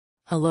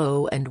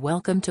Hello and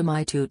welcome to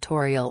my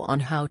tutorial on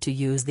how to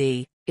use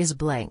the is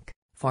blank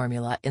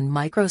formula in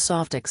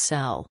Microsoft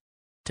Excel.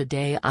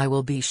 Today I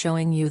will be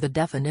showing you the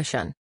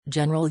definition,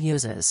 general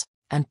uses,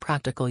 and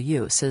practical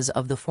uses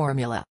of the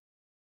formula.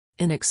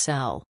 In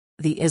Excel,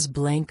 the is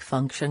blank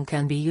function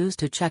can be used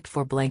to check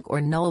for blank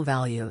or null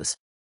values.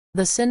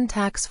 The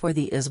syntax for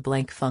the is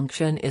blank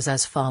function is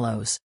as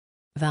follows.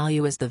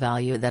 Value is the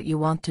value that you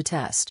want to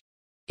test.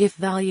 If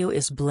value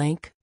is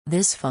blank,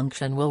 this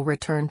function will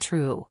return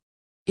true.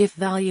 If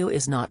value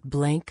is not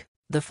blank,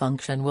 the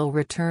function will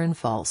return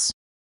false.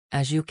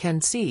 As you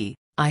can see,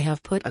 I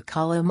have put a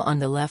column on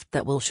the left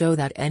that will show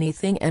that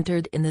anything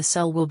entered in the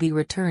cell will be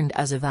returned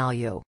as a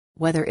value,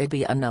 whether it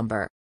be a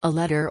number, a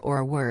letter or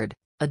a word,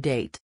 a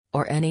date,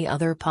 or any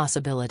other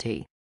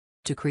possibility.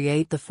 To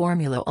create the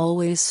formula,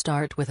 always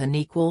start with an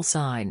equal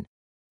sign.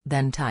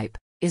 Then type,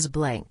 is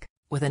blank,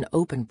 with an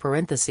open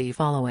parenthesis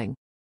following.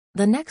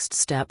 The next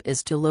step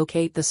is to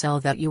locate the cell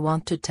that you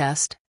want to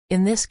test.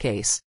 In this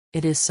case,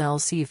 it is cell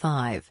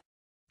C5.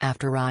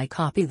 After I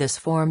copy this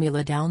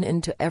formula down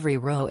into every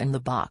row in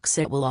the box,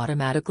 it will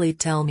automatically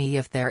tell me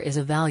if there is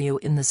a value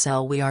in the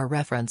cell we are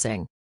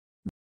referencing.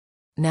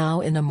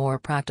 Now, in a more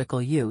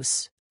practical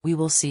use, we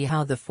will see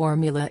how the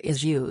formula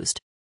is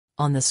used.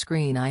 On the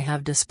screen I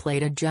have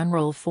displayed a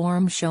general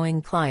form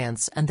showing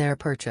clients and their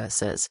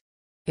purchases.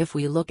 If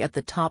we look at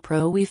the top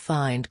row, we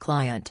find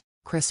client,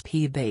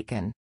 Crispy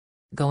Bacon.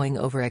 Going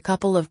over a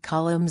couple of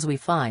columns, we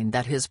find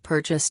that his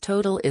purchase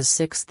total is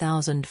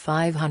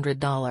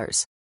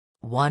 $6,500.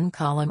 One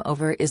column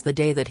over is the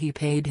day that he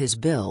paid his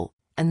bill,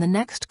 and the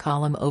next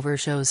column over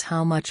shows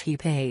how much he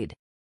paid.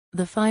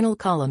 The final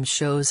column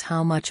shows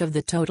how much of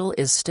the total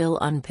is still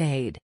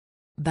unpaid.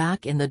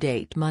 Back in the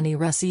date money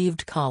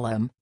received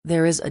column,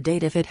 there is a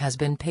date if it has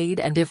been paid,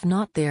 and if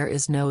not, there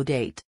is no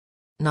date.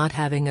 Not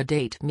having a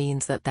date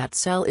means that that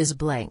cell is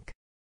blank.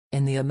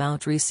 In the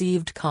amount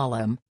received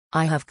column,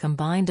 I have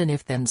combined an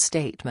if-then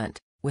statement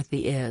with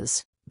the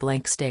is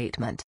blank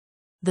statement.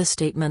 The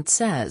statement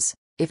says,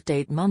 if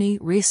date money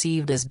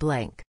received is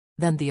blank,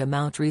 then the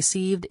amount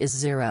received is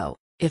 0.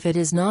 If it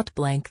is not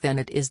blank, then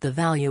it is the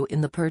value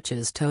in the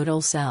purchase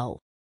total cell.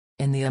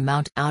 In the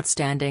amount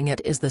outstanding,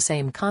 it is the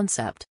same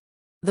concept.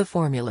 The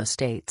formula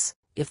states,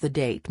 if the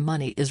date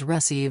money is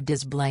received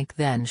is blank,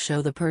 then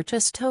show the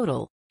purchase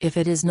total. If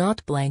it is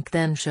not blank,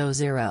 then show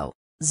 0,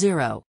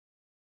 0.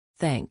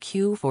 Thank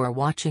you for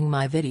watching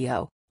my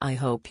video. I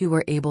hope you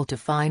were able to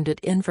find it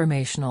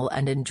informational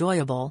and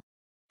enjoyable.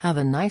 Have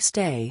a nice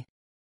day.